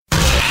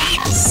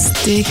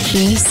Stick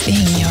this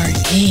in your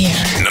ear.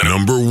 The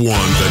number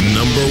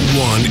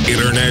one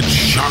internet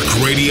shock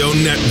radio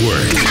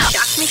network.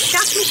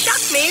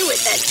 Shock me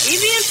with that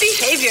deviant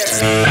behavior.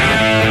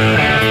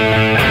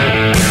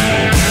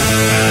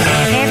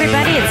 Hey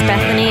everybody, it's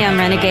Bethany on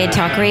Renegade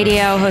Talk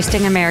Radio,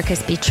 hosting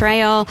America's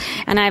Betrayal,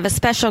 and I have a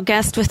special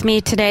guest with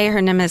me today.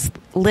 Her name is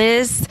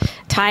Liz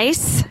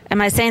Tice. Am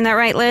I saying that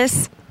right,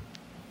 Liz?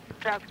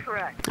 That's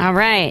correct. All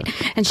right.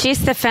 And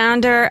she's the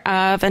founder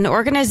of an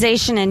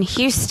organization in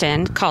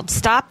Houston called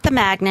Stop the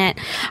Magnet.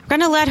 I'm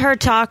going to let her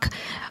talk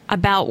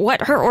about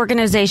what her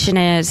organization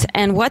is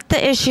and what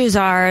the issues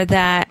are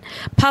that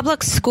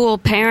public school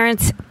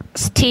parents,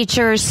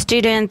 teachers,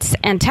 students,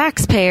 and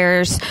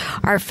taxpayers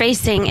are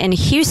facing in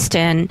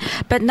Houston,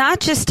 but not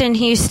just in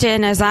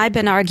Houston, as I've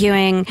been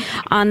arguing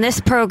on this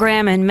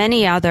program and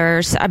many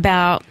others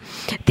about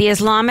the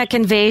Islamic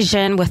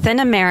invasion within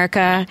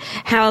America,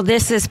 how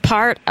this is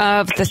part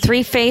of the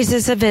 3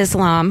 phases of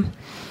Islam,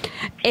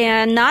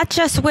 and not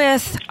just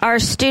with our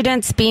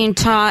students being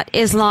taught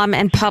Islam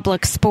in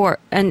public sport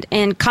and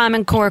in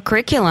Common Core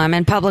curriculum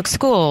in public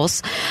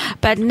schools,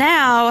 but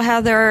now how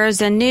there's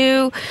a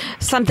new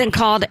something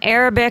called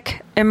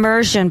Arabic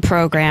immersion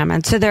program.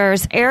 And so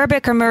there's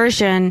Arabic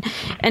immersion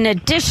in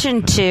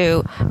addition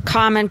to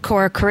Common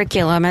Core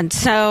curriculum. And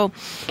so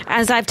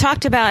as I've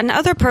talked about in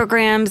other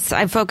programs,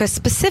 I focus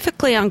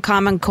specifically on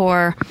Common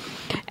Core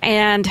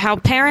and how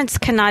parents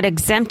cannot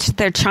exempt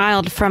their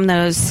child from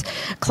those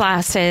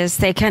classes.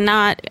 They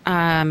cannot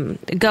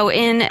go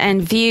in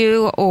and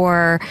view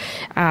or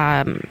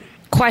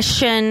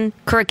question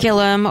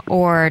curriculum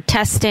or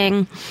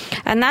testing.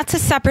 And that's a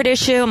separate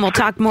issue, and we'll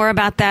talk more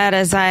about that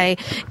as I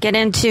get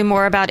into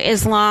more about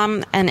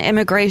Islam and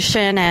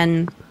immigration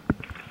and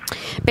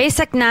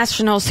basic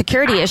national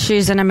security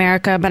issues in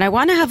America. But I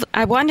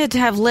wanted to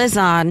have Liz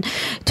on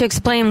to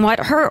explain what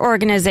her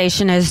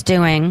organization is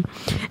doing.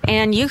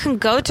 And you can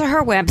go to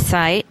her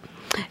website.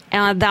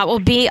 That will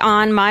be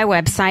on my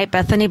website,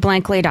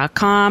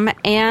 BethanyBlankley.com,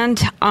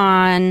 and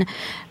on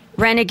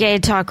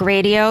Renegade Talk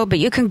Radio. But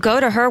you can go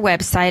to her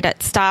website at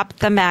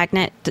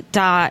stopthemagnet.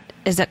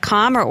 Is it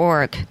com or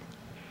org?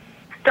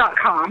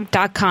 .com.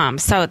 .com.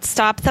 So it's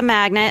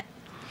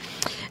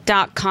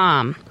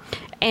stopthemagnet.com.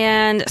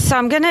 And so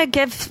I'm going to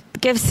give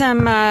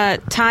some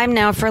time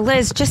now for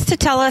Liz just to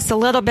tell us a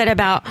little bit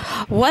about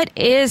what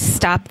is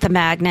Stop the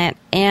Magnet,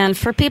 and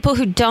for people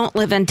who don't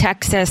live in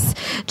Texas,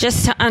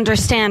 just to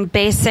understand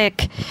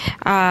basic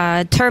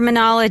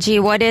terminology,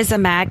 what is a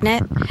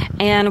magnet,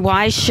 and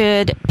why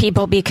should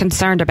people be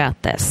concerned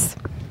about this?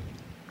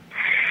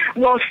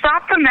 Well,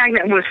 Stop the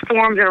Magnet was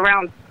formed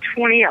around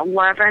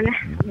 2011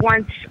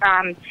 once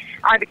I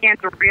began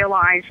to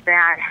realize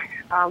that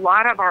a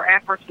lot of our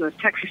efforts in the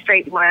Texas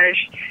State Leg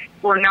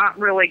were not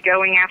really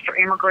going after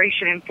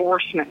immigration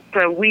enforcement.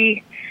 So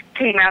we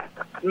came up,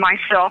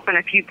 myself and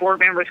a few board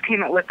members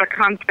came up with the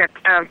concept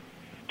of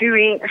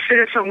doing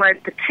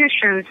citizen-led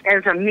petitions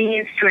as a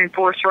means to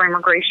enforce our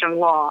immigration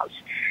laws.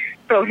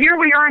 So here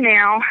we are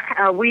now.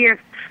 We have,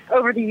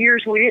 over the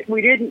years,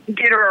 we didn't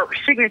get our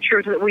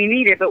signatures that we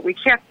needed, but we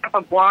kept up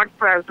a blog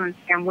presence,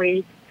 and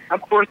we,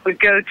 of course, would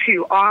go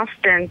to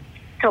Austin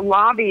to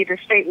lobby the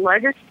state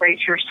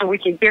legislature so we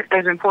could get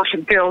those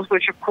enforcement bills,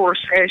 which, of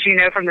course, as you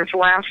know from this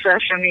last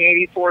session,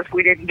 the 84th,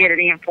 we didn't get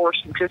any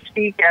enforcement to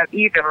speak of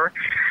either.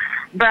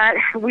 But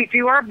we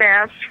do our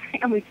best,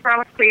 and we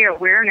try to create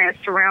awareness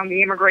around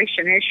the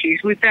immigration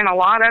issues. We've done a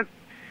lot of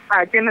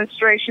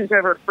demonstrations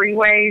over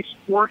freeways,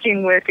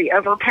 working with the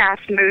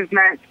Overpass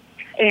movement,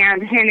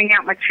 and handing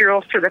out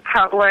materials to the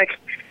public,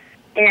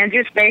 and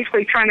just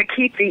basically trying to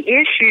keep the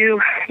issue,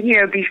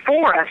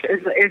 before us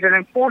is an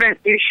important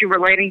issue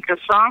relating to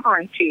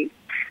sovereignty.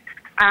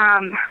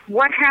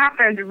 What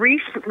happened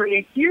recently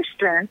in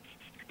Houston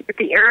with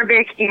the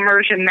Arabic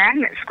Immersion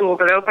Magnet School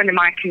that opened in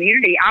my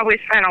community, I was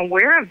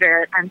unaware of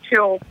it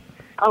until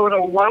a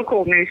little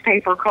local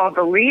newspaper called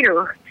The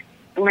Leader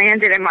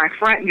landed in my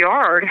front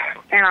yard,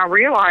 and I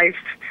realized,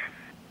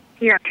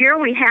 here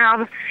we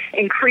have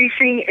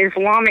increasing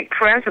Islamic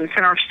presence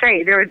in our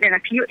state. There had been a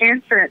few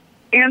incidents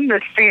in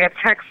the state of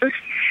Texas.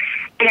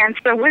 And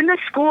so when the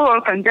school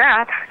opened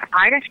up,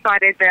 I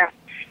decided that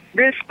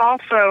this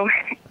also,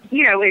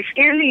 is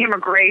in the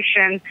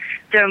immigration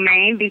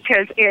domain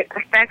because it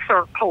affects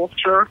our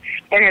culture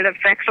and it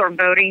affects our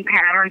voting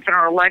patterns and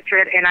our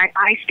electorate. And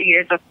I see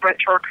it as a threat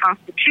to our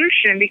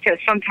Constitution because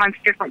sometimes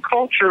different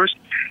cultures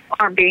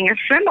are being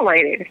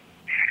assimilated.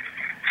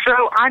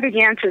 So I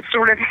began to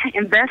sort of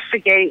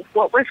investigate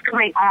what was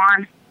going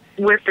on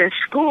with this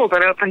school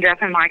that opened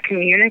up in my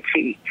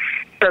community.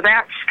 So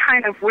that's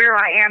kind of where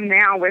I am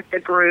now with the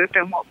group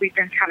and what we've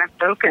been kind of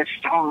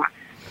focused on.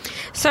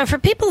 So for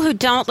people who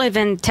don't live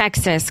in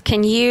Texas,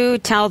 can you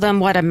tell them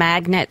what a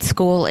magnet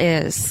school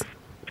is?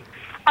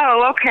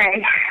 Oh,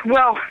 okay.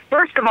 Well,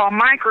 first of all,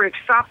 my group,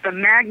 Stop the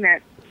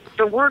Magnet,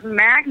 the word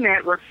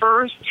magnet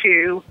refers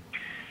to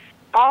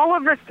all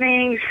of the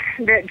things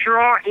that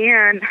draw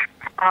in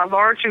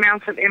large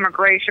amounts of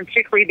immigration,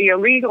 particularly the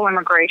illegal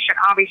immigration,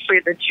 obviously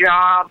the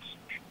jobs,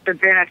 the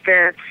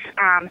benefits,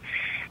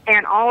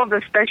 and all of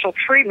the special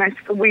treatments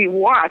that we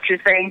watch as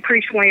they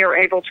increasingly are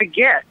able to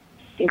get,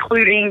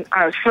 including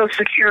Social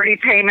Security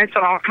payments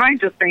and all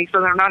kinds of things, so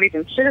they're not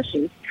even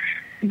citizens.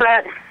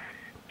 But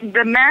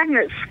the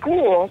magnet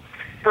school,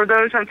 for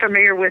those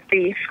unfamiliar with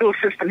the school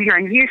system here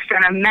in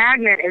Houston, a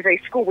magnet is a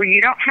school where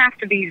you don't have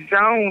to be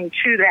zoned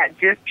to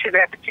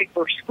that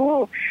particular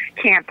school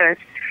campus.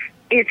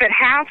 If it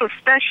has a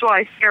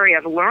specialized area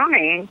of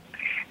learning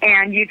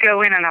and you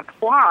go in and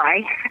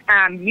apply,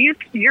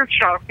 your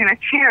child can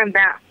attend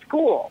that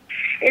school.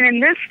 And in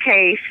this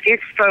case,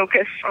 it's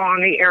focused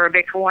on the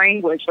Arabic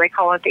language. They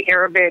call it the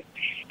Arabic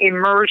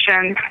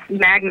Immersion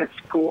Magnet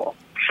School.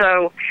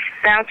 So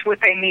that's what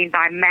they mean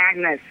by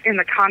magnets in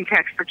the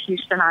context of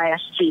Houston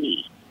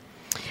ISD.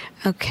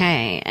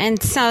 Okay. And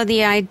so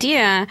the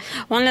idea,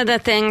 one of the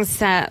things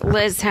that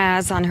Liz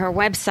has on her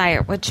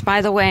website, which,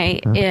 by the way,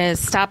 is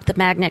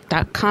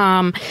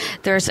stopthemagnet.com,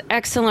 there's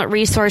excellent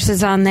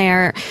resources on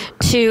there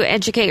to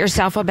educate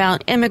yourself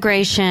about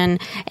immigration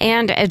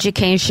and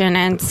education,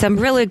 and some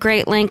really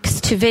great links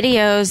to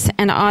videos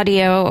and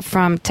audio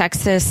from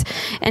Texas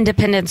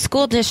Independent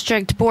School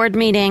District board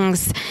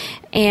meetings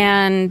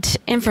and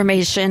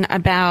information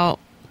about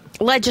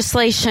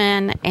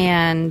legislation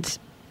and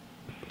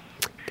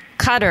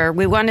Qatar.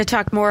 We want to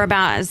talk more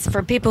about, as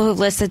for people who've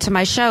listened to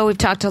my show, we've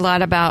talked a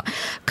lot about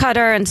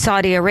Qatar and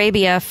Saudi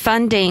Arabia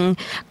funding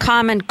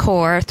Common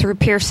Core through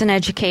Pearson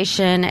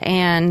Education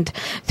and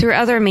through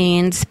other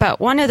means. But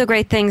one of the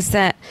great things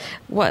that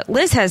what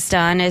Liz has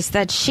done is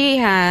that she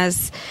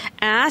has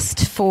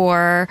asked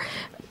for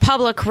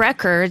public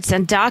records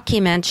and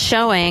documents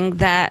showing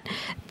that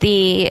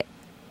the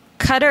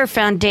Qatar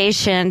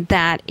Foundation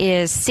that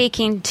is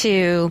seeking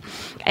to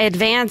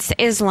advance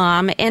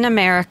Islam in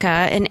America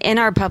and in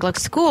our public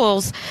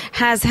schools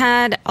has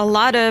had a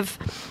lot of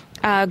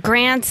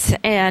grants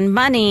and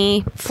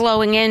money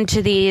flowing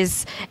into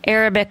these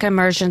Arabic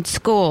immersion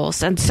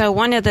schools. And so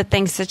one of the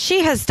things that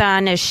she has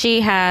done is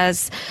she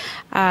has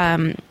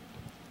been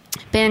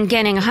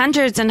getting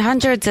hundreds and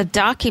hundreds of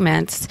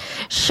documents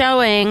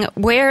showing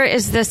where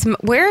is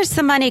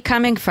the money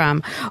coming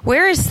from?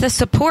 Where is the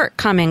support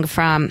coming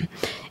from?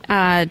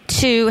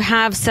 To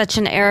have such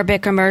an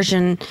Arabic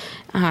immersion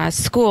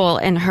school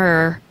in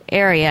her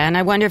area. And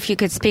I wonder if you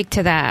could speak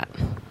to that.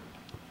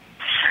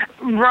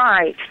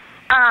 Right.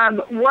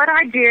 What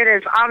I did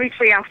is,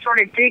 obviously, I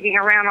started digging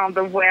around on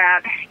the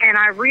web, and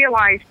I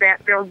realized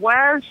that there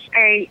was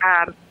a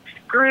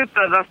group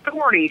of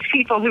authorities,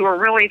 people who were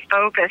really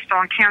focused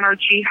on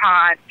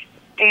counter-jihad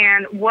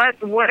and what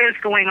is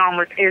going on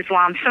with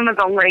Islam, some of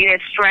the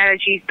latest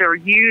strategies they're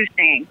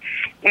using.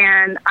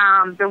 And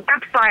the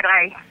website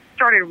I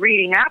started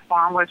reading up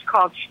on was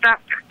called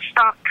Stop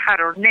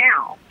Qatar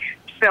Now,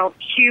 spelled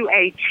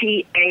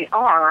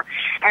Qatar,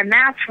 and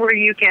that's where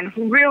you can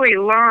really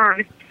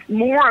learn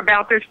more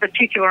about this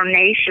particular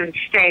nation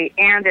state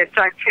and its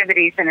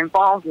activities and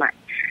involvement.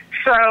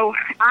 So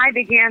I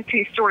began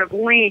to sort of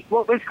link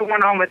what was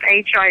going on with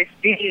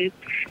HISD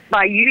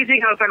by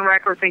using open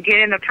records and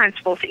getting the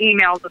principal's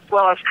emails as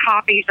well as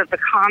copies of the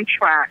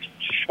contracts.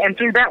 And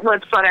through that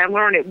website, I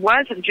learned it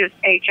wasn't just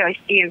HISD.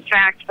 In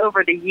fact,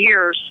 over the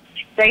years,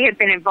 they had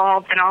been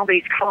involved in all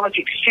these college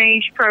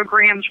exchange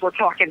programs. We're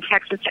talking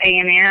Texas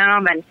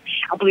A&M, and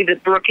I believe the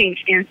Brookings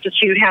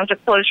Institute has a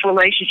close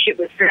relationship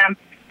with them,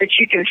 that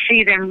you can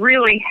see them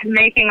really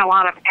making a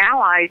lot of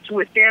allies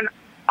within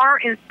our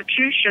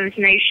institutions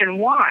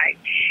nationwide.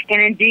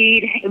 And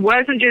indeed, it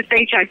wasn't just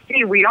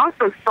HIC. We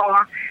also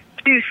saw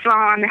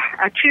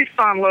a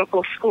Tucson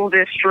local school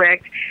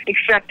district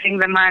accepting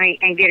the money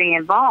and getting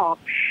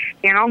involved.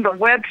 And on the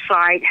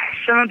website,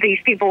 some of these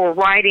people were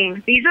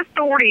writing, these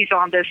authorities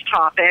on this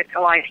topic,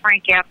 like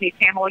Frank Gaffney,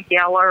 Pamela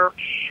Geller,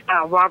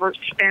 Robert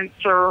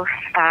Spencer,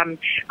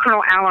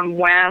 Colonel Alan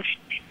West,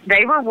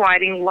 they were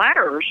writing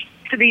letters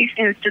to these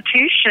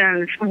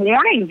institutions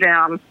warning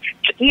them,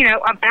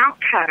 about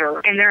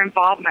Qatar and their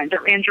involvement,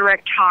 their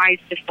indirect ties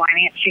to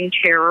financing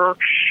terror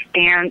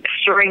and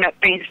stirring up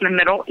things in the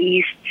Middle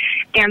East.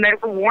 And they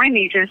were warning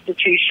these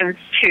institutions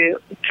to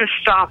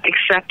stop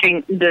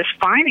accepting this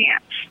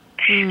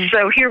finance.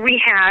 So here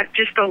we had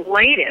just the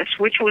latest,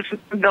 which was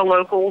the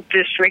local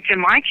district in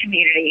my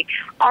community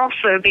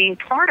also being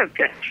part of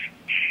this.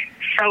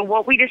 So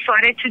what we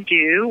decided to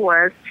do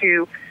was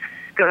to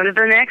go to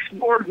the next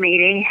board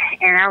meeting,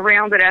 and I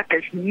rounded up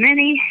as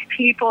many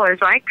people as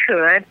I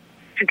could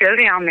to go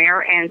down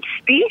there and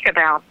speak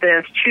about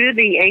this to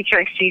the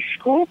HIC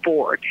school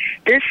board.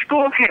 This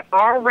school had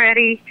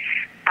already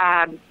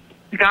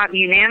got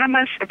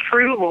unanimous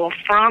approval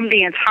from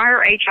the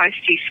entire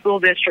HIC school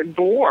district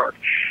board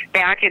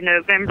back in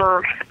November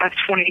of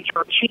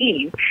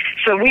 2013.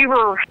 So we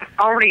were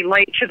already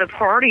late to the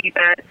party,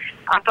 but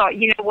I thought,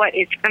 you know what,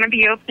 it's going to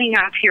be opening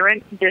up here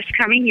in this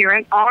coming year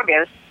in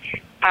August.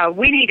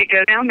 We need to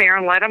go down there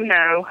and let them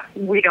know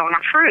we don't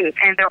approve.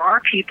 And there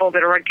are people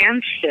that are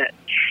against it.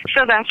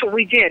 So that's what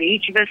we did.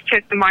 Each of us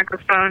took the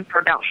microphone for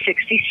about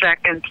 60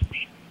 seconds,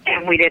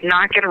 and we did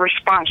not get a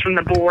response from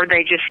the board.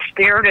 They just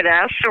stared at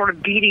us, sort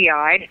of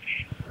beady-eyed.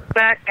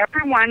 but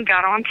everyone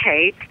got on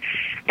tape.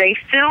 They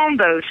filmed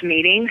those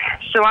meetings,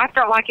 so I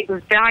felt like it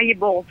was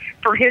valuable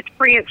for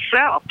history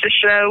itself to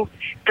show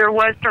there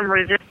was some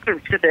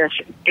resistance to this.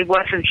 It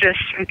wasn't just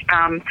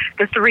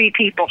the three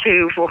people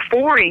who were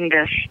forwarding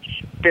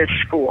this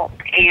school.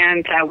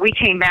 And we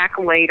came back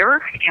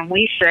later, and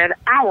we said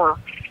our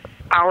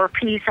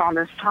piece on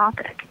this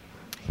topic.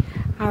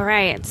 All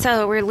right,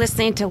 so we're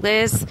listening to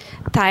Liz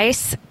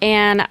Theis,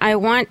 and I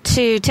want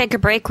to take a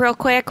break real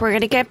quick. We're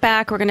going to get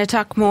back. We're going to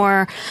talk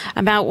more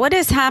about what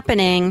is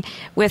happening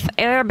with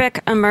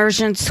Arabic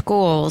immersion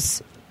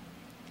schools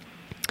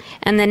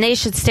and the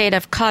nation-state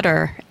of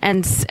Qatar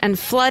and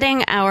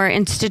flooding our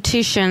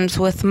institutions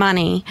with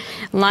money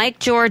like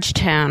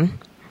Georgetown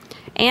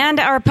and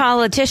our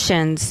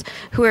politicians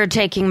who are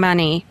taking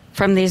money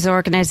from these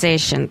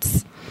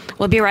organizations.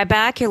 We'll be right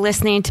back. You're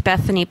listening to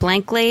Bethany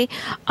Blankley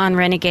on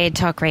Renegade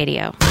Talk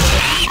Radio.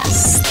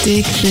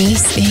 Stick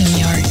this in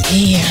your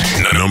ear.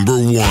 Number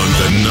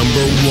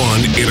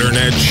one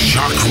Internet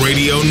Shock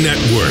Radio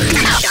Network.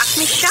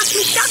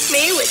 Shock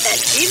me with that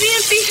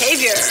deviant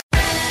behavior.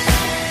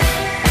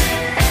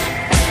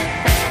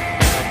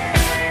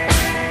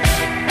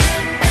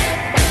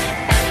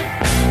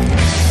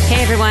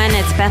 Hey everyone,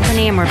 it's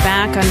Bethany and we're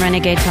back on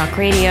Renegade Talk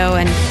Radio,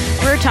 and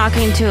we're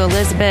talking to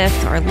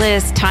Elizabeth, or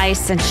Liz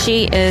Theis, and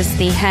she is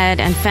the head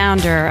and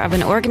founder of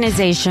an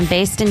organization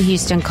based in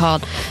Houston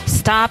called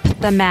Stop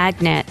the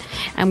Magnet.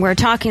 And we're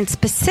talking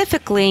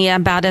specifically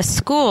about a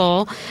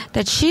school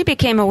that she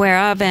became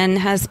aware of and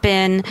has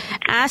been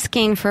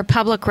asking for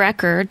public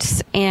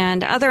records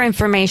and other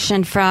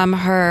information from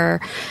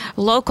her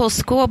local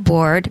school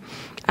board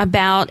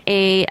about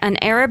an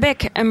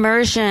Arabic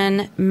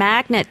immersion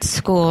magnet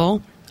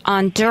school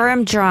on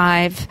Durham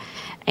Drive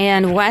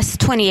and West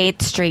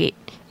 28th Street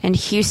in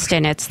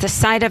Houston. It's the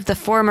site of the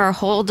former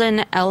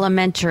Holden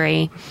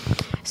Elementary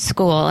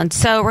School. And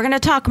so we're going to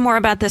talk more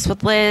about this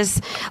with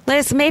Liz.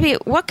 Liz, maybe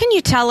what can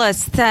you tell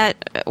us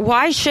that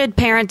why should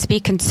parents be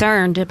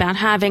concerned about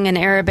having an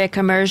Arabic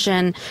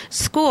immersion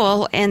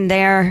school in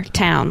their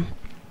town?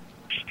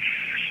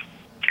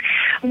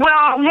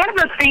 Well, one of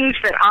the things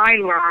that I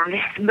learned,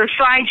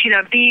 besides,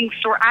 being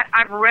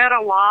I've read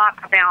a lot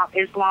about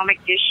Islamic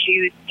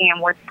issues and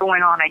what's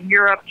going on in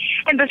Europe.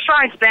 And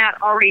besides that,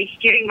 already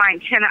getting my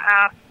antenna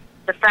up,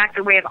 the fact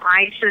that we have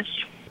ISIS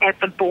at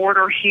the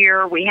border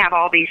here, we have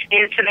all these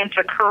incidents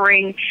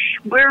occurring.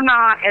 We're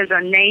not, as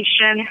a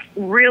nation,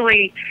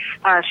 really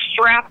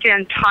strapped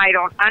in tight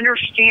on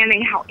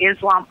understanding how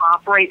Islam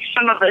operates.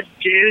 Some of us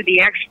do, the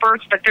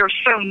experts, but there's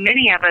so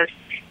many of us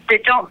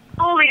that don't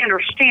fully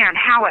understand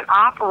how it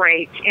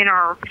operates in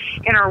our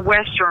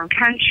Western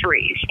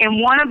countries.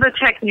 And one of the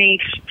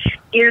techniques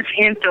is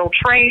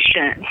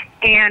infiltration.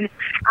 And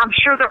I'm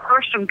sure there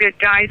are some good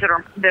guys that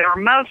are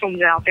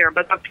Muslims out there,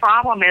 but the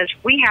problem is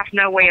we have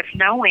no way of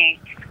knowing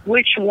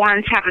which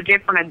ones have a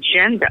different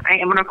agenda.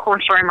 And of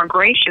course, our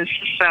immigration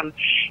system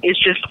is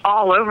just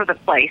all over the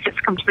place. It's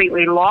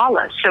completely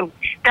lawless. So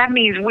that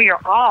means we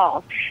are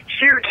all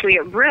seriously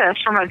at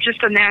risk from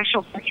just a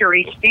national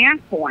security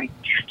standpoint.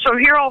 So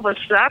here all of a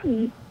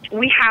sudden,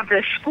 we have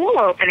this school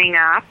opening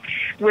up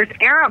with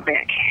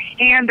Arabic.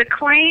 And the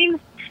claim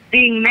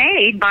being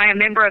made by a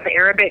member of the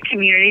Arabic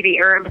community, the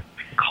Arab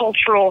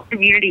Cultural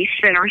Community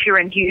Center here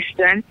in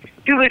Houston,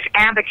 who is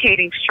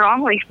advocating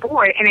strongly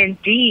for it and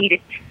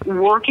indeed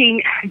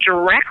working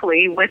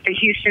directly with the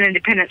Houston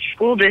Independent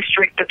School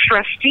District, the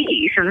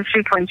trustees and the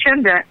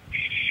superintendent,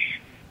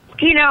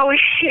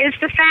 is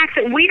the fact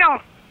that we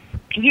don't,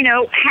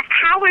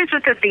 how is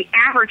it that the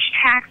average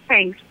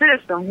tax-paying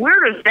citizen,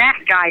 where does that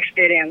guy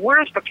fit in?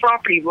 Where does the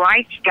property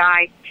rights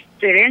guy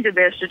fit into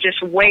this to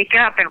just wake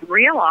up and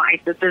realize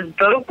that this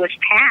vote was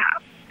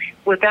passed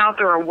without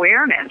their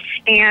awareness?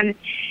 And,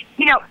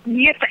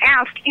 you have to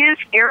ask, is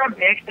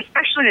Arabic,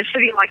 especially in a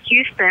city like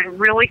Houston,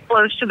 really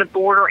close to the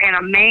border and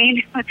a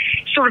main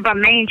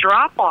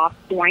drop-off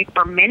point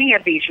for many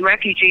of these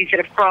refugees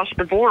that have crossed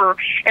the border?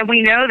 And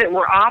we know that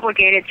we're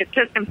obligated to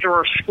put them through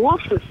our school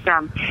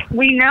system.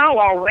 We know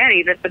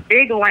already that the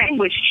big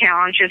language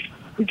challenge is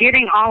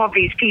getting all of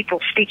these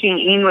people speaking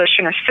English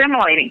and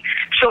assimilating.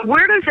 So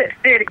where does it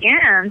fit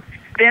in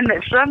then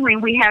that suddenly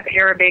we have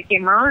Arabic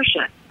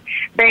immersion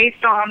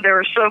based on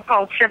their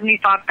so-called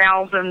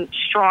 75,000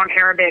 strong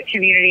Arabic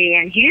community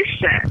in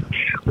Houston?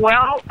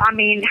 Well,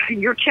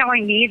 you're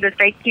telling me that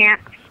they can't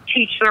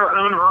teach their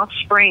own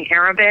offspring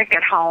Arabic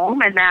at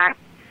home, and that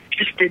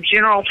just the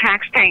general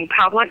tax-paying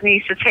public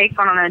needs to take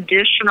on an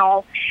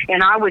additional,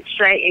 and I would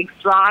say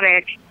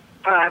exotic,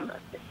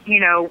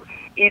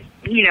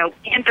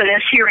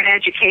 impetus here in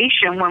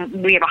education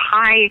when we have a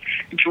high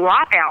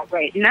dropout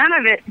rate. None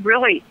of it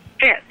really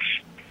fits.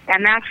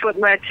 And that's what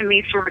led to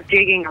me sort of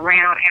digging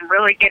around and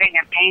really getting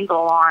an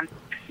angle on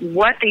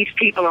what these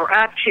people are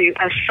up to,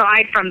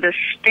 aside from the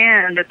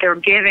spin that they're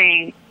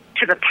giving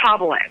to the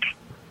public.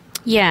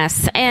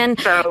 Yes, and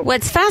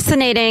what's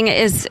fascinating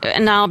is,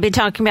 and I'll be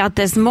talking about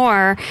this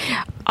more,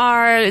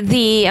 are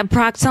the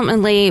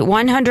approximately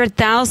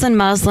 100,000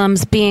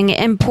 Muslims being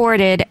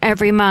imported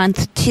every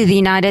month to the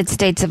United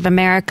States of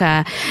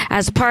America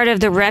as part of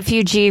the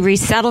Refugee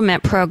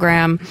Resettlement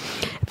Program.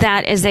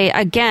 That is,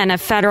 again, a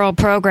federal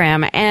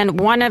program. And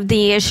one of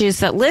the issues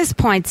that Liz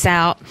points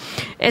out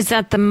is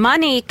that the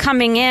money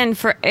coming in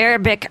for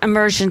Arabic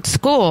immersion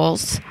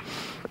schools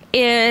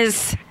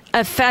is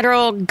a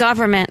federal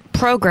government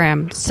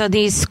program. So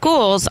these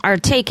schools are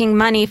taking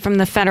money from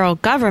the federal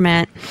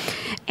government.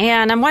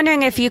 And I'm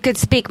wondering if you could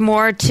speak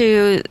more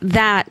to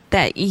that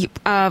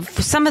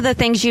some of the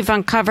things you've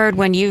uncovered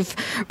when you've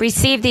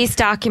received these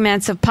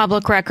documents of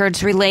public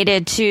records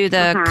related to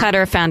the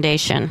Qatar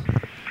Foundation.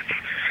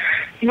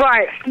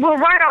 Right. Well,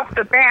 right off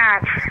the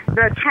bat,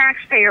 the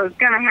taxpayer is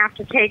going to have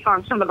to take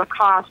on some of the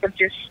cost of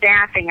just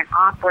staffing and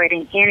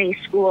operating any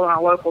school in a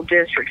local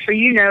district. So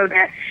you know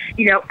that,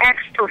 X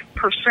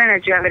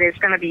percentage of it is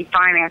going to be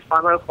financed by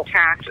local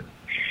taxes.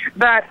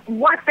 But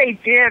what they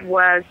did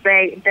was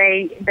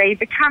they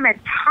become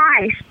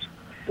enticed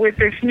with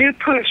this new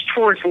push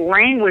towards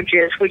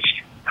languages, which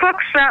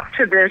hooks up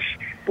to this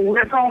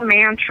liberal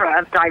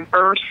mantra of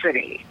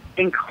diversity,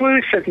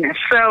 inclusiveness.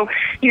 So,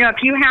 if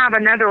you have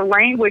another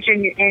language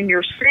in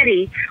your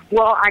city,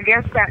 well, I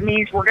guess that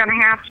means we're going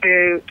to have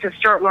to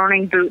start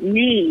learning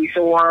Bhutanese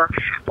or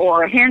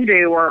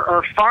Hindu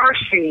or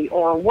Farsi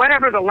or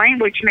whatever the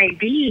language may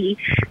be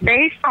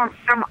based on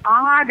some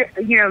odd,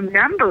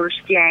 numbers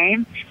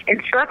game.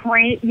 And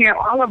suddenly,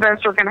 all of us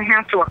are going to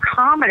have to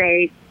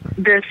accommodate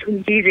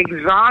these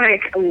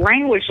exotic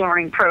language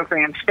learning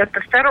programs. But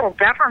the federal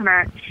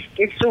government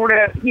is sort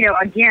of,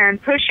 again,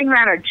 pushing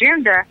that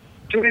agenda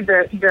through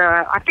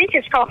the I think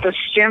it's called the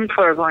STEM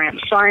program,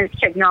 science,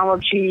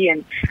 technology,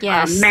 and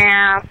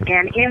math,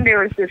 and in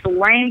there is this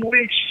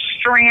language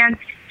strand.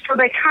 So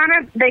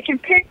they can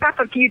pick up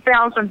a few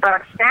 $1,000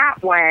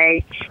 that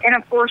way, and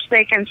of course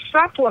they can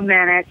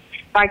supplement it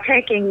by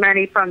taking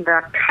money from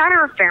the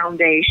Qatar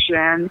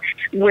Foundation,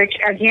 which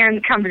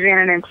again comes in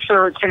and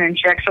inserts and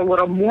injects a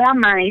little more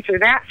money through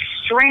that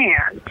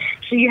strand.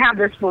 So you have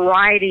this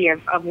variety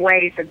of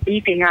ways of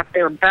beefing up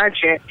their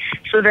budget.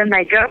 So then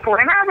they go for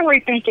it. And I really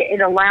think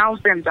it allows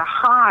them to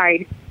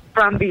hide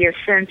from the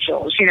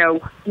essentials.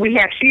 We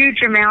have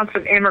huge amounts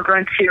of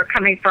immigrants here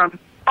coming from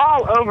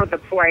all over the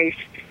place,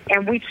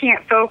 and we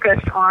can't focus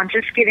on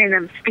just getting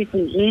them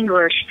speaking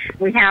English.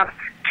 We have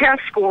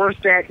test scores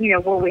that,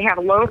 where we have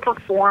low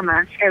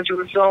performance as a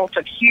result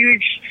of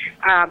huge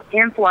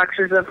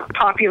influxes of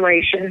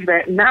populations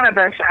that none of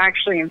us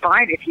actually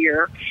invited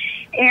here.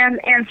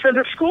 And so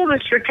the school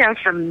district has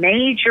some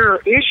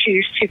major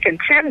issues to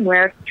contend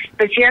with,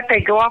 but yet they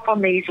go off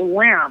on these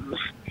limbs.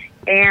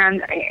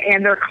 And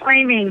they're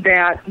claiming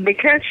that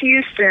because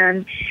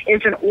Houston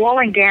is an oil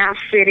and gas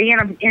city,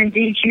 and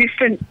indeed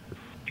Houston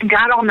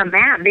got on the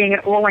map being an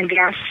oil and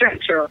gas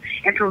center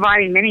and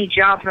providing many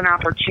jobs and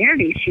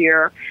opportunities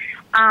here,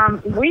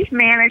 we've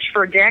managed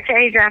for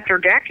decades after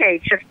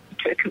decades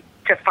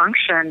to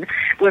function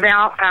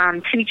without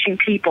teaching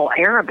people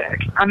Arabic.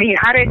 I mean,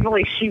 I didn't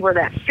really see where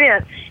that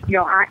fit.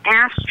 I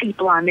asked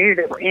people I knew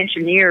that were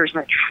engineers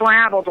and that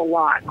traveled a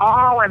lot,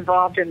 all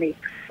involved in the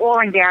oil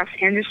and gas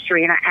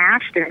industry, and I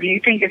asked them, do you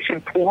think it's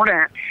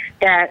important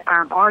that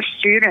our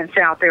students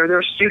out there,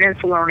 their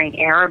students learning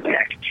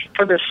Arabic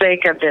for the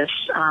sake of this,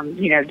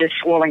 this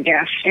oil and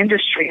gas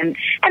industry? And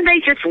they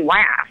just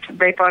laughed.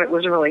 They thought it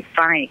was really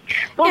funny.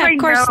 Well, yeah, they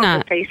of course know not.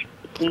 that they speak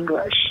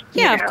English.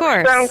 Yeah, of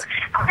course. So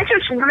I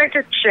just wanted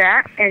to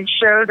check and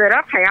show that,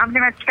 okay, I'm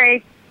going to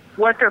take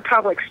what their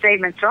public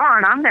statements are,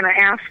 and I'm going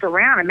to ask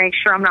around and make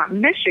sure I'm not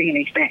missing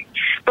anything.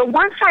 But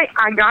once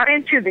I got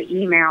into the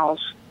emails,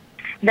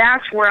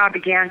 that's where I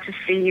began to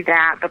see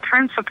that the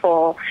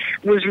principal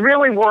was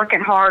really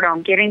working hard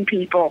on getting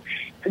people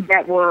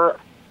that were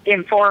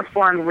in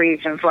far-flung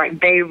regions like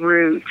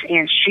Beirut,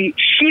 and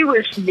she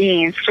was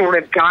being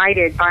sort of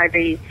guided by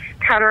the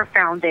Qatar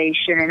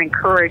Foundation and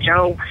encouraged,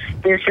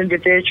 this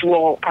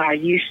individual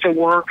used to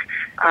work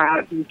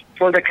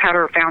for the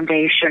Qatar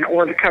Foundation,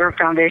 or the Qatar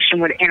Foundation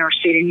would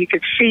intercede. And you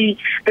could see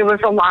there was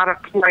a lot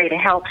of play to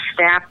help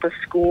staff the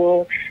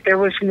school. There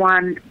was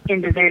one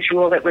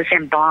individual that was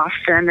in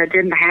Boston that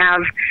didn't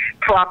have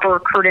proper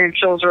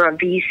credentials or a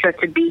visa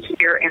to be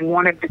here and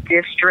wanted the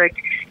district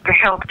to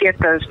help get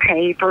those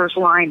papers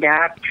lined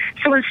up.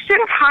 So instead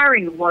of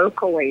hiring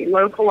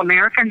local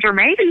Americans, or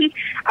maybe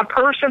a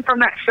person from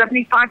that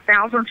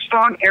 75,000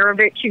 strong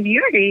Arabic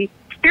community,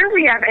 here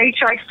we have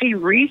HIC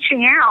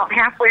reaching out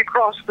halfway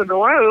across the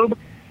globe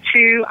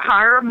to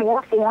hire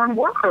more foreign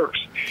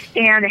workers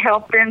and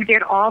help them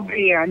get all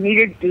the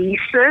needed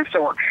visas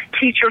or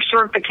teacher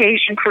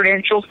certification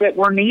credentials that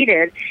were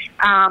needed.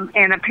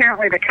 And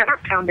apparently the Qatar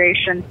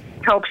Foundation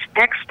helps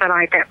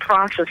expedite that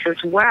process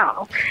as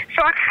well.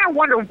 So I kind of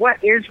wonder,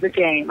 what is the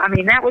game? I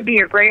mean, that would be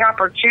a great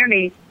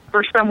opportunity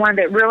for someone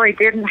that really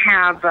didn't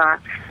have,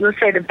 let's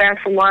say, the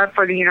best love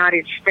for the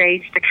United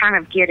States to kind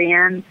of get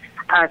in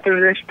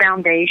through this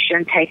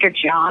foundation, take a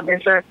job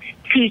as a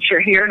teacher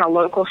here in a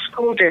local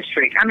school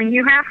district. I mean,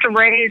 you have to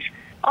raise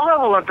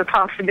all of the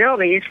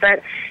possibilities.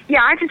 But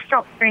yeah, I just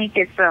don't think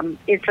it's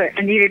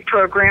a needed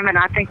program, and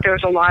I think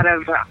there's a lot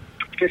of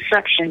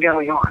deception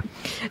going on.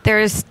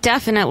 There's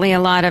definitely a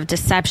lot of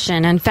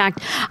deception. In fact,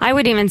 I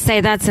would even say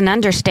that's an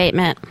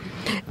understatement.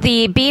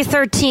 The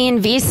B-13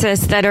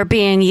 visas that are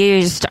being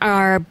used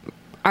are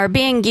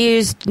being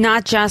used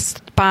not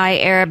just by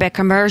Arabic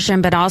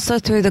immersion, but also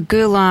through the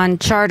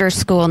Gulen Charter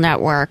School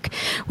Network,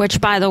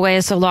 which, by the way,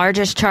 is the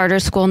largest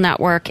charter school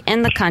network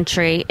in the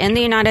country, in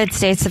the United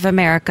States of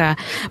America,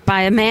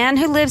 by a man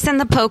who lives in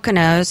the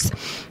Poconos,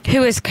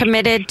 who is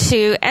committed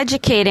to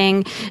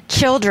educating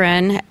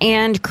children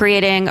and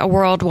creating a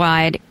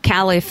worldwide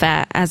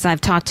caliphate, as I've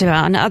talked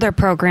about in other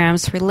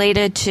programs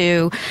related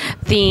to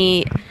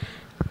the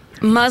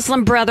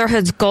Muslim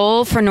Brotherhood's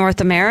goal for North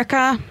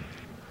America,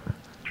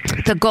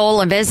 the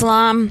goal of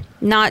Islam,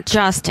 not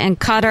just in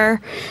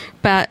Qatar,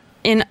 but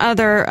in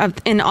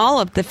all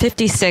of the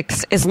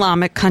 56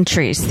 Islamic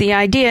countries. The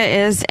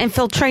idea is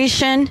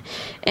infiltration,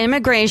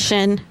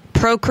 immigration,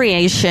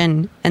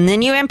 procreation, and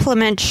then you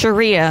implement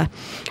Sharia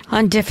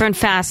on different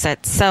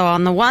facets. So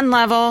on the one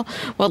level,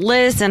 what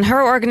Liz and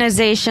her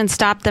organization,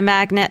 Stop the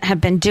Magnet,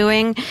 have been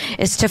doing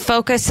is to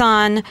focus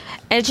on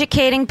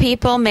educating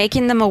people,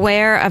 making them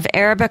aware of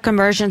Arabic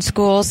immersion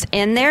schools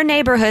in their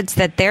neighborhoods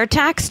that their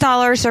tax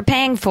dollars are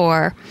paying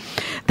for,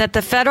 that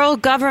the federal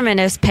government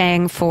is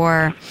paying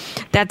for,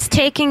 that's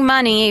taking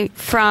money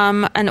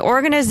from an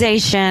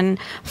organization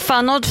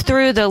funneled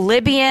through the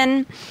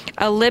Libyan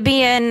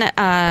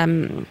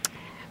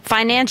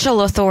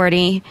financial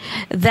authority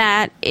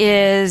that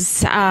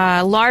is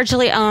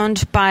largely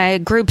owned by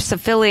groups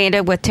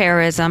affiliated with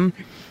terrorism.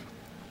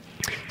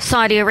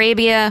 Saudi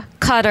Arabia,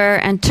 Qatar,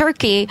 and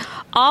Turkey,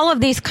 all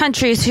of these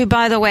countries who,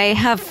 by the way,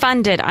 have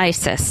funded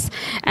ISIS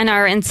and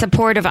are in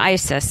support of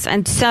ISIS.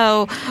 And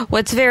so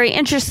what's very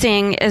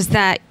interesting is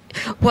that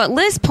what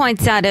Liz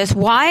points out is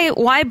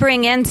why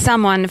bring in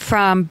someone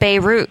from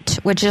Beirut,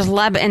 which is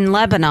in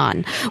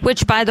Lebanon,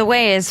 which, by the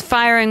way, is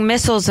firing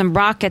missiles and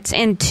rockets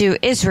into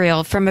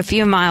Israel from a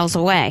few miles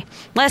away,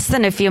 less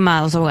than a few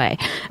miles away.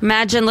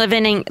 Imagine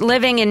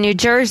living in New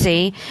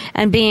Jersey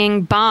and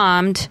being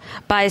bombed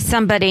by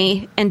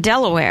somebody in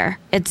Delaware.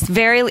 It's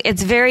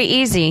very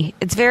easy.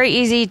 It's very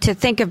easy to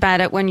think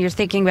about it when you're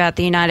thinking about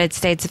the United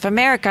States of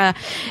America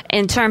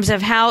in terms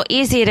of how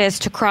easy it is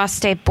to cross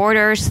state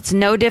borders. It's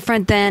no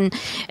different than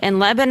in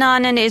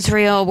Lebanon and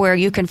Israel, where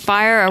you can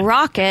fire a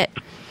rocket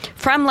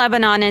from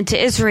Lebanon into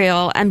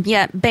Israel, and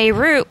yet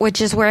Beirut,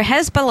 which is where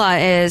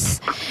Hezbollah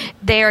is,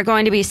 they are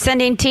going to be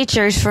sending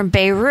teachers from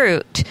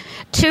Beirut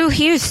to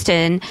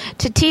Houston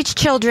to teach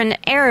children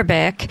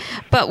Arabic.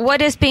 But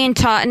what is being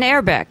taught in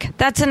Arabic?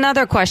 That's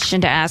another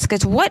question to ask,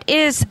 is what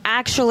is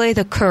actually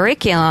the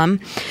curriculum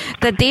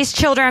that these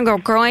children are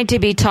going to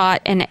be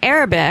taught in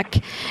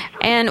Arabic?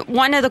 And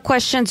one of the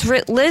questions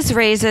Liz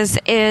raises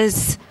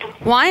is,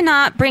 why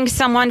not bring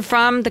someone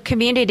from the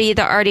community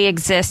that already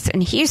exists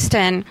in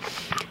Houston?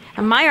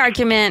 And my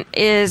argument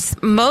is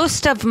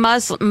most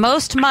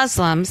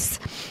Muslims,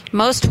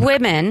 most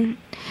women,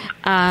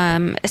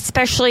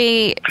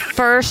 especially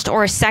first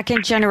or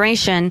second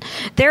generation,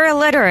 they're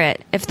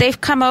illiterate. If they've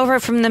come over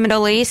from the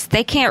Middle East,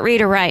 they can't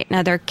read or write.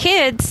 Now, their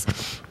kids,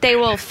 they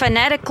will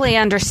phonetically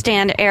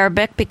understand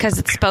Arabic because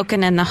it's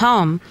spoken in the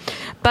home.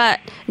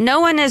 But no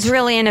one is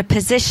really in a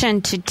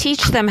position to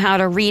teach them how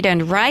to read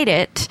and write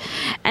it.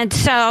 And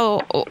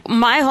so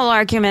my whole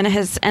argument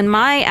and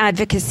my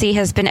advocacy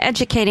has been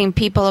educating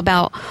people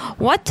about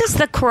what does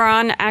the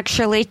Quran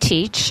actually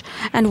teach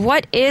and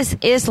what is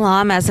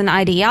Islam as an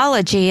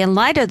ideology in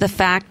light of the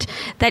fact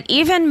that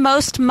even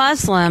most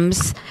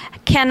Muslims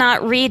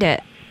cannot read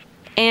it.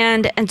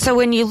 And so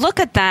when you look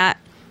at that,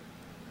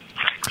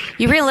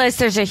 you realize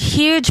there's a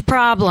huge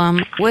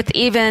problem with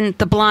even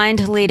the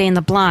blind leading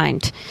the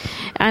blind.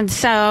 And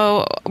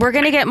so we're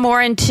going to get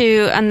more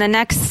into, on the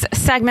next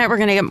segment, we're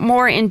going to get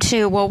more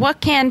into, well, what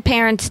can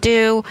parents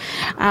do?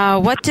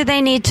 What do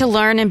they need to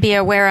learn and be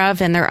aware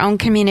of in their own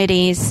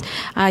communities?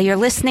 You're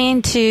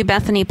listening to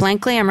Bethany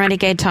Blankley on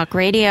Renegade Talk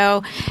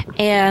Radio,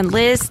 and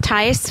Liz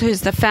Tice,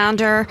 who's the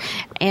founder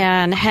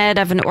and head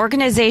of an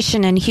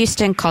organization in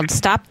Houston called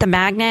Stop the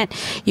Magnet.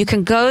 You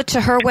can go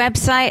to her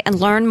website and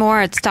learn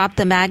more at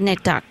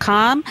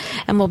stopthemagnet.com,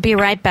 and we'll be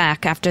right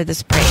back after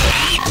this break.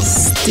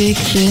 Stick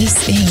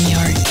this in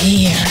your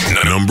ear.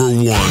 Number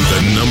one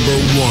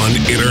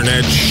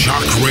Internet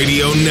Shock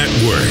Radio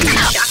Network.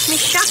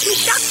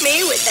 Shock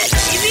me with that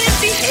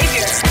deviant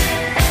behavior.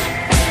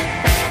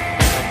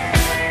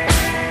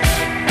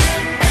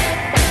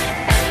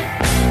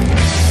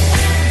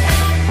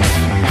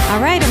 All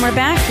right, and we're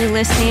back. You're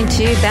listening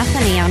to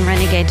Bethany on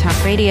Renegade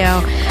Talk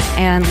Radio,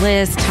 and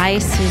Liz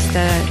Tice, who's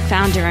the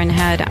founder and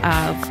head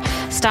of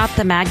Stop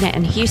the Magnet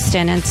in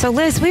Houston. And so,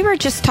 Liz, we were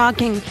just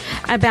talking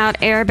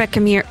about Arabic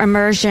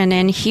immersion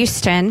in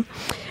Houston,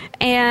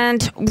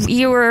 And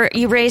you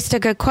raised a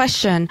good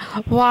question.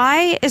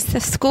 Why is the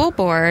school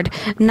board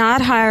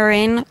not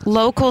hiring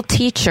local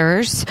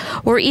teachers,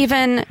 or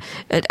even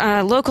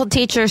local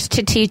teachers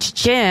to teach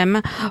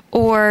gym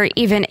or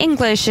even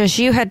English, as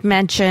you had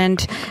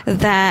mentioned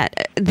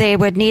that they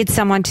would need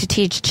someone to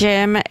teach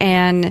gym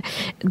and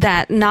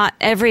that not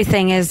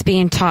everything is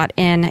being taught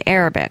in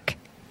Arabic?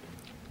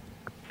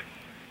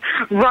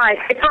 Right.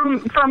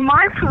 From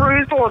my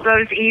perusal of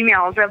those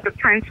emails of the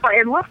principal,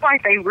 it looked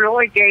like they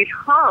really gave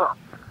her,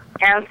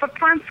 as the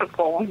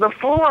principal, the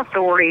full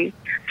authority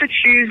to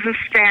choose the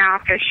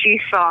staff as she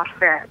saw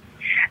fit.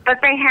 But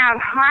they have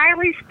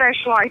highly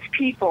specialized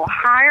people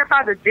hired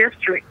by the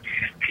district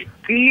to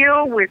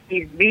deal with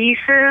these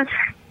visas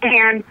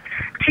and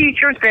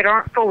teachers that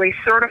aren't fully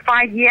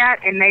certified yet,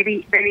 and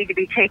maybe they need to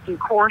be taking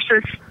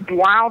courses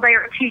while they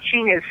are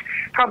teaching, as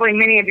probably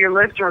many of your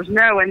listeners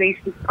know. In these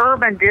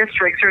urban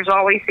districts, there's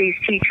always these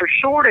teacher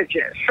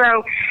shortages.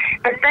 So,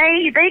 but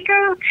they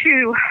go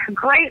to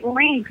great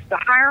lengths to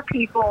hire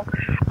people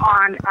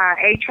on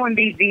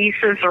H-1B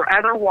visas or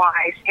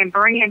otherwise, and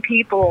bring in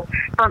people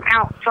from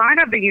outside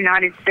of the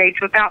United States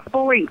without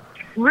fully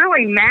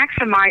really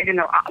maximizing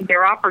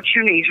their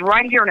opportunities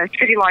right here in a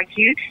city like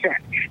Houston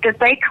that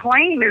they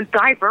claim is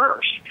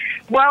diverse.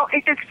 Well,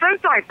 if it's so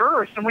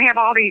diverse and we have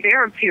all these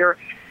Arabs here,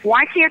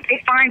 why can't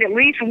they find at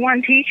least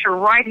one teacher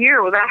right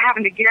here without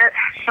having to get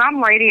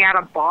some lady out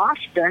of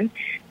Boston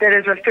that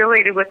is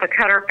affiliated with the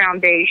Qatar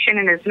Foundation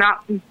and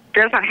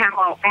doesn't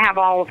have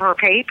all of her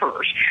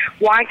papers?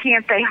 Why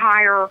can't they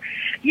hire,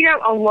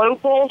 a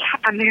local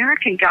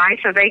American guy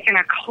so they can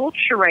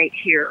acculturate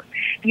here,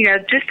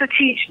 just to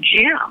teach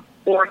gym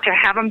or to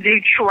have them do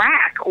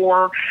track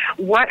or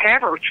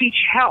whatever, teach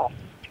health.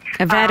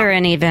 A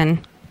veteran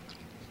even.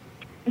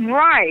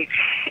 Right.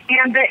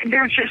 And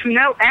there's just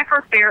no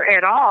effort there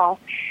at all.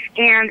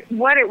 And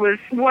what I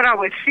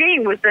was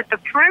seeing was that the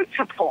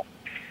principal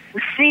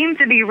seemed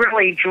to be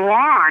really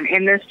drawn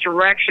in this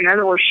direction. In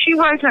other words, she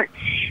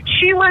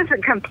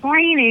wasn't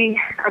complaining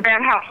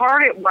about how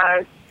hard it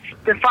was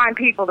to find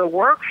people to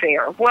work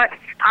there. What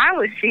I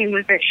was seeing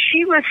was that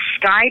she was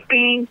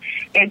Skyping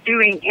and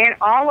doing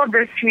all of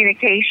this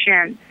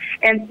communication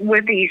and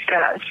with these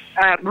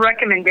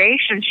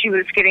recommendations she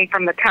was getting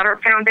from the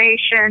Qatar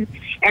Foundation,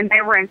 and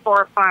they were in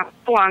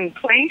far-flung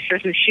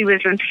places, and she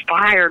was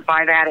inspired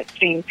by that, it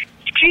seemed.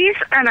 She's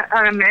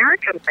an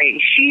American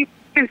lady. She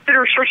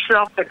considers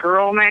herself the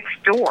girl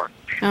next door.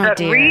 But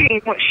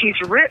reading what she's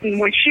written,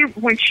 when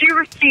she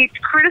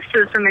received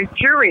criticism and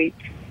jury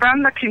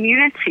from the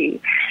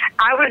community,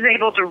 I was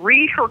able to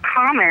read her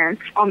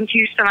comments on the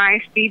Houston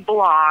ISD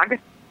blog,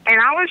 and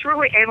I was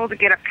really able to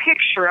get a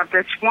picture of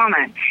this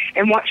woman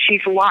and what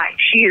she's like.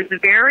 She is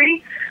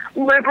very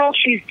liberal.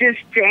 She's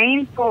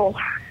disdainful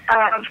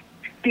of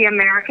the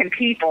American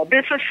people.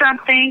 This is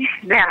something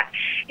that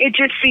it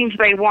just seems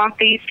they want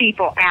these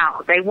people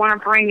out. They want to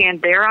bring in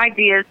their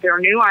ideas, their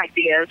new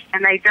ideas,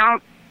 and they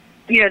don't,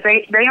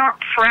 they aren't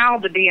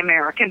proud to be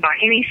American by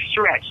any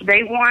stretch.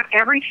 They want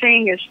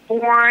everything as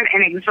foreign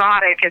and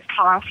exotic as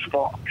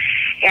possible.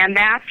 And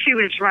that's who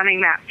is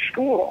running that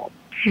school.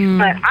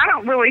 But I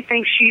don't really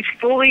think she's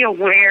fully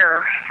aware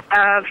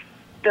of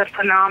the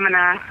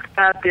phenomena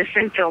of this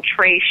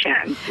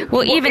infiltration.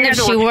 Well, even if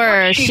she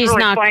were, she's really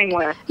not playing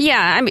with.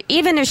 Yeah, I mean,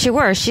 even if she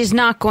were, she's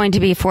not going to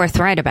be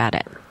forthright about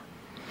it.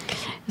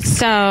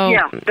 So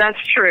yeah, that's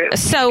true.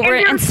 So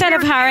instead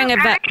of hiring a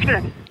vet,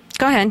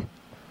 go ahead.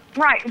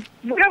 Right.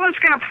 What I was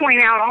going to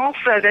point out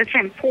also that's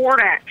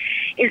important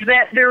is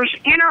that there's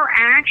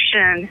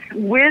interaction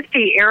with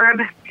the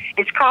Arab.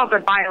 It's called the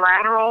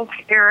Bilateral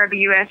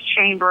Arab-U.S.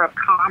 Chamber of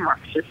Commerce,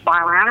 this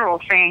bilateral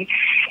thing.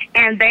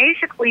 And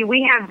basically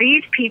we have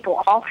these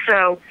people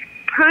also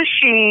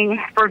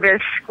pushing for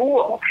this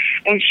school.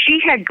 And she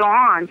had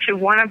gone to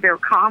one of their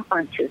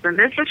conferences. And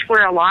this is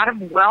where a lot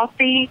of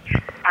wealthy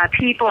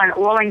people in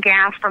oil and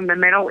gas from the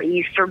Middle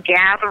East are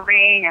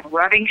gathering and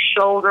rubbing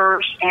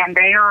shoulders. And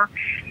they are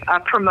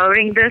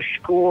promoting this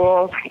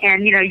school.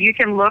 And, you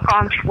can look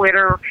on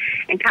Twitter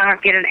and kind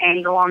of get an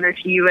angle on this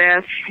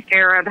U.S.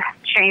 Arab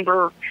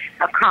Chamber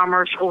of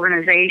Commerce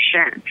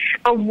organization.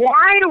 But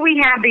why do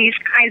we have these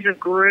kinds of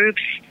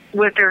groups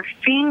with their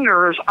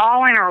fingers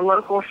all in our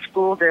local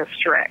school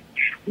district?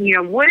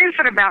 What is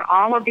it about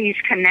all of these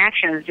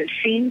connections that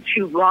seem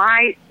to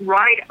ride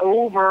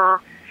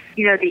over,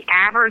 the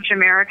average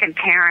American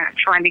parent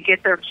trying to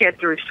get their kid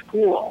through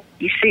school?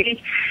 You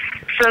see?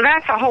 So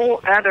that's a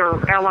whole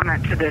other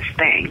element to this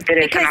thing that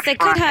is an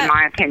affront, in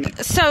my opinion.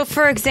 So,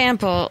 for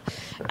example,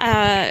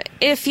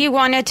 if you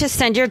wanted to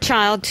send your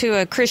child to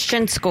a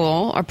Christian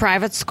school or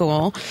private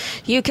school,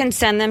 you can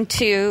send them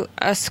to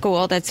a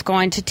school that's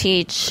going to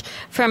teach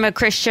from a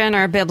Christian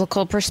or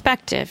biblical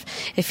perspective.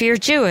 If you're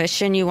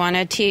Jewish and you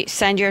want to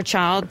send your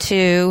child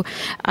to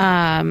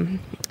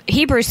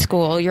Hebrew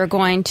school, you're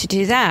going to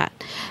do that.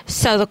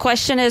 So the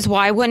question is,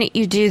 why wouldn't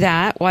you do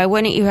that? Why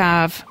wouldn't you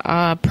have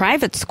a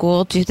private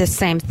school do the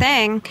same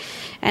thing?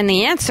 And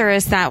the answer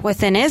is that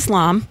within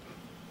Islam,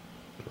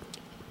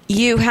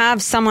 you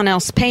have someone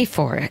else pay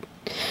for it.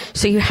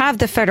 So you have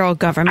the federal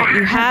government,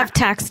 you have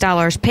tax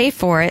dollars pay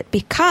for it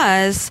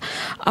because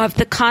of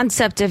the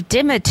concept of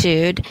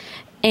dhimmitud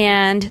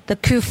and the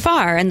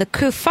kuffar. And the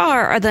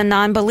kuffar are the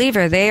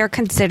non-believer. They are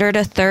considered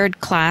a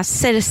third-class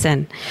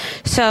citizen.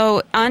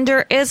 So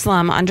under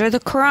Islam, under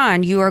the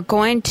Quran, you are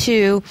going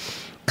to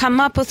come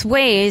up with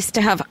ways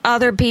to have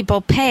other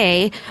people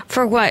pay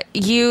for what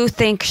you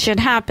think should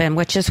happen,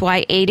 which is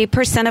why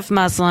 80% of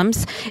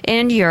Muslims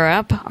in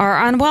Europe are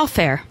on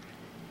welfare.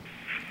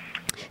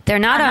 They're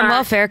not on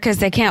welfare because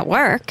they can't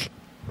work.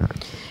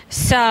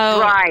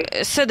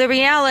 So the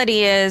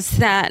reality is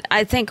that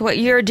I think what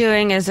you're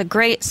doing is a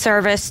great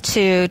service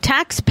to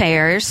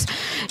taxpayers,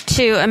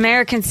 to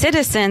American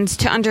citizens,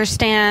 to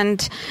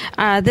understand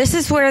this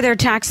is where their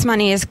tax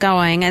money is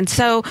going. And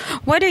so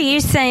what are you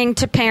saying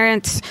to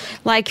parents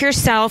like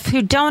yourself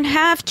who don't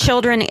have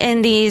children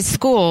in these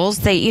schools,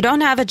 that you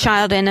don't have a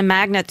child in a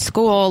magnet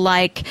school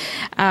like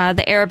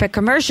the Arabic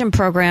immersion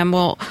program?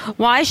 Well,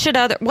 what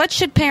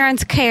should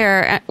parents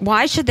care?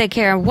 Why should they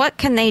care? What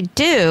can they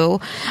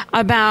do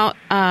about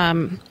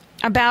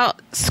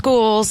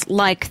schools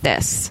like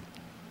this?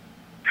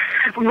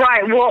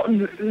 Right. Well,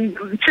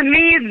 to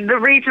me, the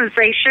reasons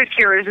they should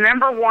care is,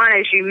 number one,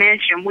 as you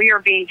mentioned, we are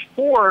being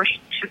forced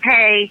to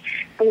pay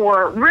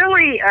for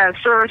really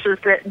services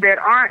that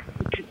aren't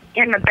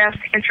in the best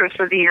interest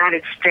of the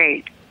United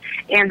States.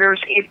 And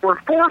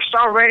we're forced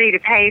already to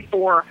pay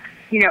for,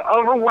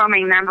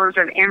 overwhelming numbers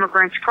of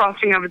immigrants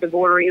crossing over the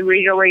border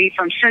illegally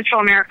from Central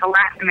America,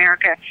 Latin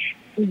America.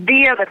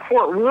 Via the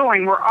court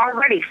ruling, we're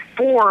already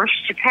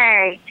forced to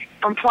pay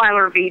from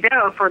Plyler v.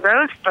 Doe for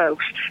those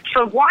folks.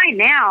 So why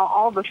now,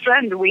 all of a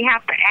sudden, do we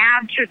have to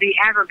add to the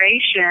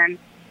aggravation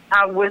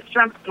with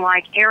something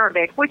like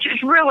Arabic, which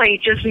is really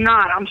just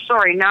not an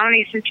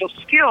essential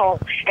skill.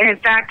 And in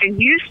fact, in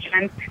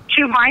Houston,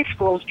 2 high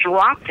schools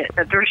dropped it,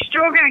 but they're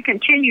still going to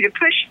continue to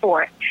push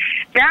for it.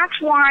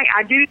 That's why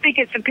I do think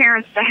it's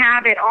apparent to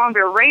have it on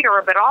their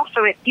radar, but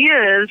also it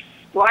is,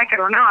 like it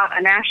or not,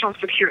 a national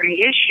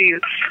security issue,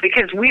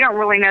 because we don't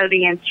really know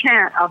the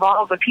intent of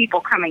all the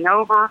people coming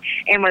over,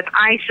 and with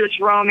ISIS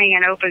roaming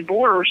and open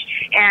borders,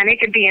 and it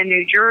could be in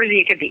New Jersey,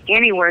 it could be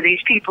anywhere.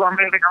 These people are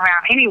moving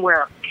around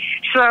anywhere.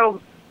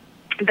 So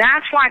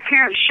that's why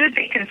parents should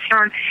be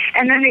concerned.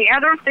 And then the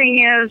other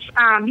thing is,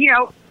 I'm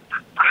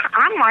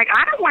like,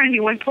 I don't want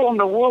anyone pulling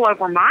the wool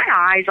over my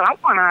eyes. I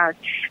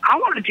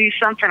want to do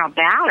something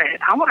about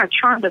it. I want to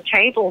turn the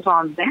tables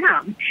on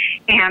them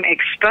and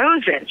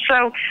expose it.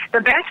 So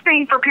the best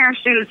thing for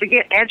parents to do is to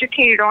get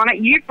educated on it.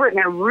 You've written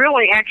a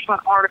really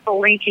excellent article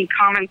linking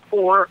Common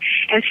Core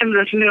and some of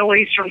this Middle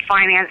Eastern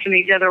finance and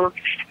these other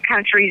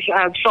countries,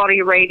 Saudi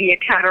Arabia,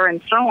 Qatar,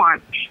 and so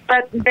on.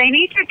 But they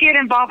need to get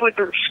involved with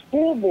their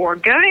school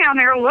board. Go down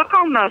there, look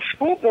on the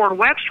school board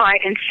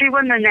website, and see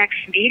when the next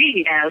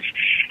meeting is.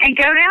 And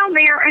go down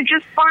there and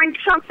just find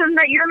something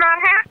that you're not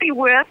happy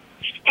with,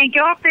 and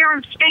go up there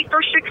and speak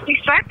for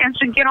 60 seconds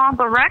and get on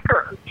the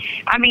record.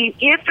 I mean,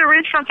 if there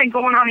is something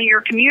going on in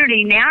your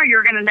community, now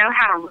you're going to know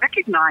how to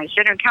recognize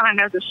it and kind of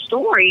know the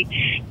story,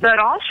 but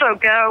also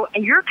go,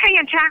 and you're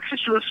paying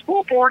taxes to the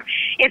school board.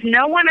 If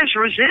no one is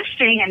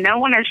resisting and no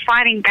one is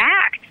fighting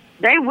back,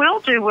 they will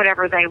do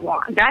whatever they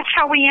want. That's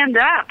how we end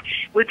up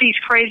with these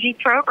crazy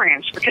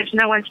programs, because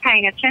no one's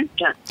paying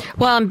attention.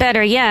 Well, and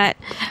better yet,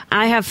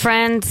 I have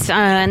friends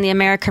in the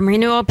American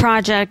Renewal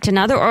Project and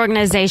other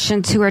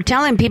organizations who are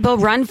telling people,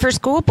 run for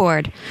school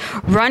board,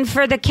 run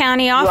for the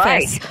county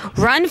office,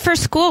 run for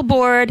school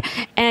board,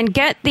 and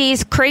get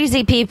these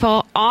crazy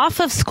people off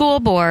of school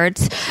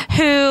boards.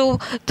 Who,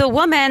 the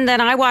woman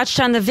that I watched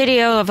on the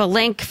video of a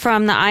link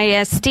from the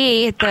ISD,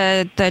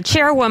 the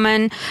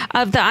chairwoman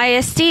of the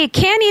ISD,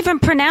 can't even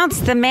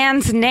pronounce the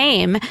man's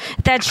name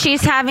that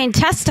she's having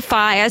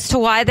testify as to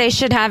why they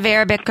should have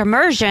Arabic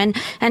immersion,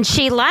 and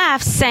she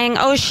laughs, saying,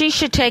 "Oh, she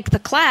should take the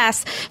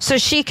class so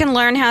she can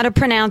learn how to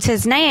pronounce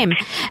his name."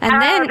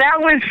 And then that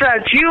was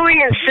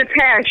Julia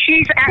Cepeda.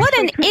 She's actually, what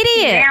an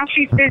idiot! Now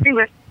she's busy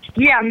with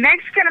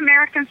Mexican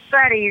American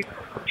Studies.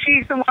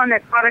 She's the one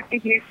that brought it to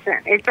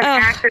Houston. It's an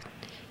active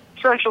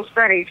social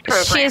studies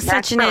program. She is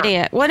such an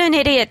idiot. What an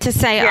idiot to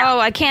say, oh,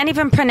 I can't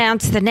even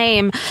pronounce the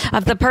name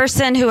of the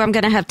person who I'm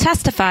going to have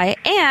testify.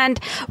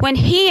 And when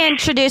he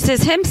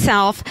introduces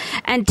himself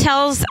and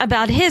tells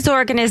about his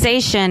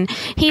organization,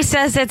 he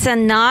says it's a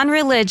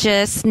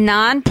non-religious,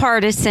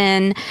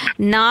 non-partisan,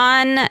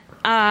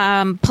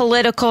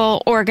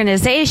 political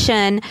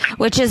organization,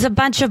 which is a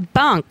bunch of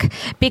bunk,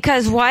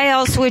 because why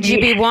else would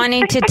you be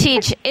wanting to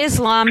teach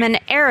Islam and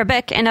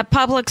Arabic in a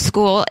public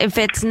school if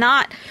it's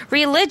not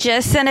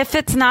religious and if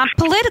it's not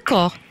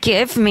political?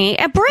 Give me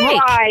a break.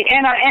 Right,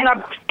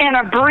 and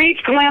a brief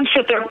glimpse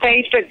at their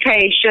Facebook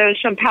page shows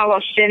some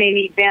Palestinian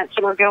events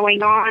that were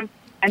going on,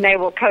 and they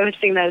were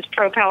posting those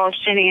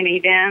pro-Palestinian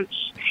events.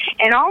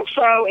 And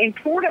also,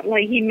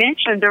 importantly, he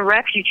mentioned the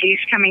refugees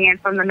coming in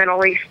from the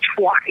Middle East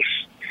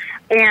twice.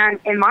 And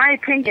in my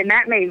opinion,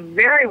 that may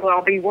very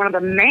well be one of the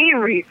main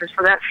reasons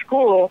for that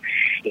school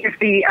is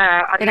the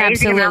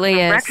amazing amount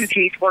of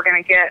refugees we're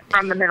going to get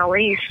from the Middle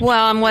East.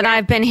 Well, and what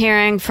I've been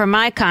hearing from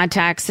my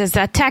contacts is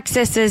that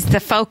Texas is the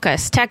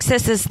focus.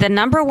 Texas is the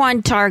number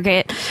one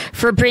target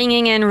for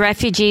bringing in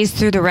refugees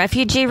through the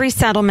Refugee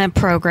Resettlement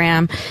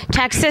Program.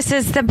 Texas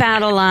is the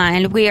battle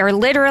line. We are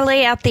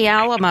literally at the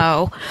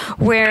Alamo,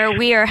 where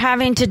we are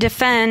having to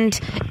defend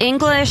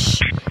English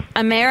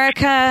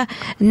America,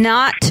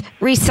 not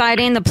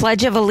reciting the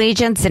Pledge of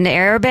Allegiance in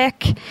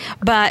Arabic,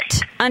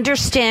 but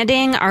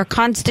understanding our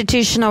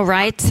constitutional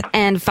rights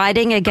and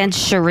fighting against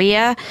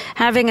Sharia,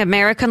 having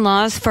American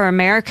laws for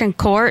American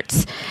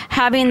courts,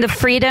 having the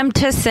freedom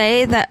to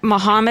say that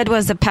Muhammad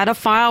was a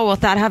pedophile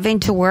without having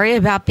to worry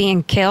about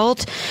being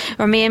killed.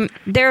 I mean,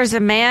 there's a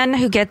man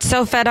who gets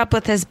so fed up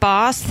with his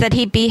boss that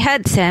he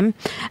beheads him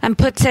and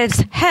puts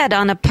his head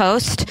on a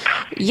post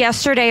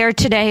yesterday or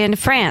today in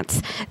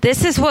France.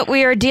 This is what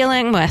we are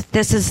dealing with.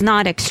 This is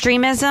not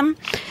extremism.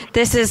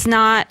 This is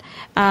not,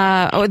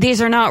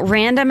 these are not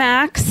random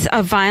acts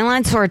of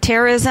violence or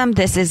terrorism.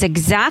 This is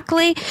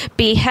exactly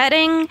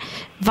beheading,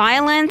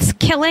 violence,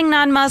 killing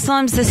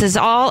non-Muslims. This is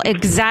all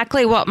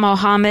exactly what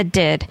Muhammad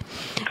did.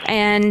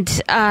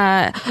 And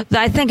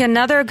I think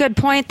another good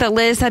point that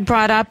Liz had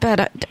brought up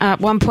at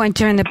one point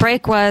during the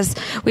break was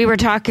we were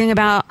talking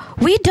about,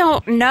 we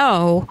don't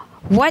know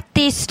what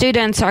these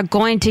students are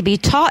going to be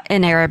taught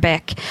in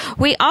Arabic.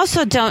 We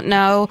also don't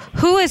know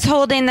who is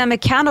holding them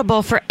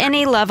accountable for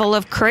any level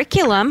of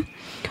curriculum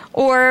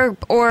or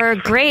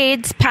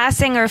grades,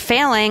 passing or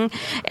failing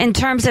in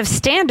terms of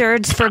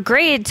standards for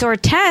grades or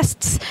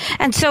tests.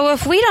 And so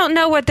if we don't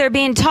know what they're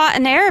being taught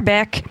in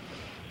Arabic,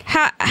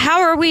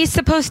 how are we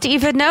supposed to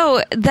even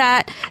know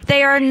that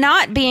they are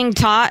not being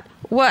taught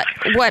what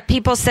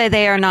people say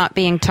they are not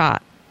being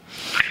taught?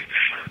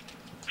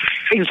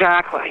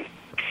 Exactly.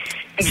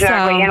 So,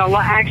 and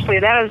actually,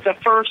 that is the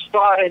first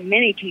thought in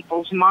many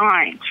people's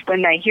minds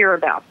when they hear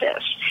about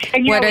this.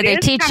 And what are they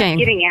teaching? Kind of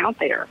getting out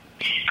there.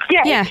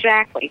 Yeah,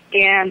 exactly.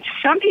 And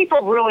some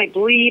people really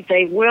believe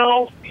they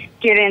will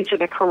get into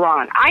the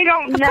Quran. I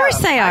don't know. Of course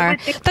they are.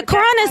 The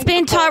Quran is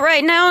being taught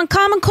right now in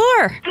Common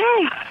Core.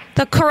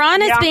 The Quran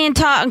is being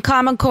taught in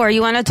Common Core.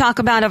 You want to talk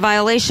about a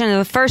violation of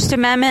the First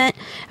Amendment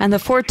and the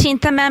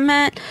 14th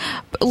Amendment?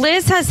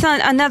 Liz has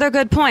another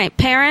good point.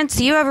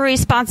 Parents, you have a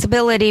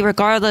responsibility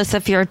regardless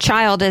if your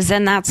child is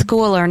in that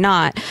school or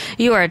not.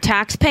 You are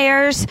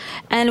taxpayers,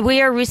 and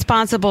we are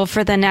responsible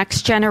for the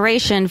next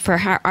generation, for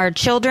our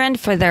children,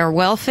 for their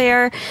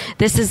welfare.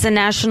 This is a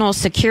national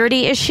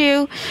security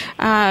issue.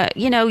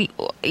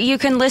 You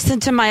can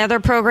listen to my other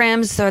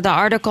programs or the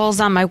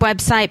articles on my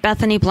website,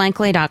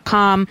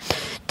 BethanyBlankley.com.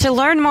 To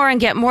learn more and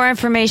get more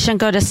information,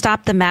 go to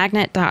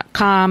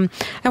StopTheMagnet.com.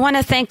 I want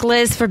to thank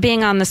Liz for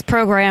being on this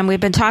program. We've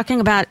been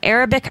talking about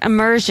Arabic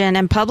immersion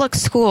in public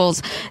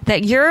schools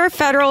that your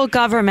federal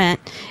government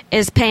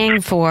is paying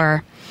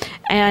for.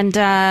 And,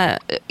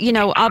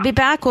 I'll be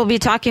back. We'll be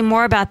talking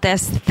more about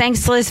this.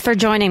 Thanks, Liz, for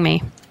joining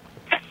me.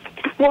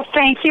 Well,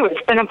 thank you.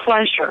 It's been a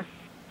pleasure.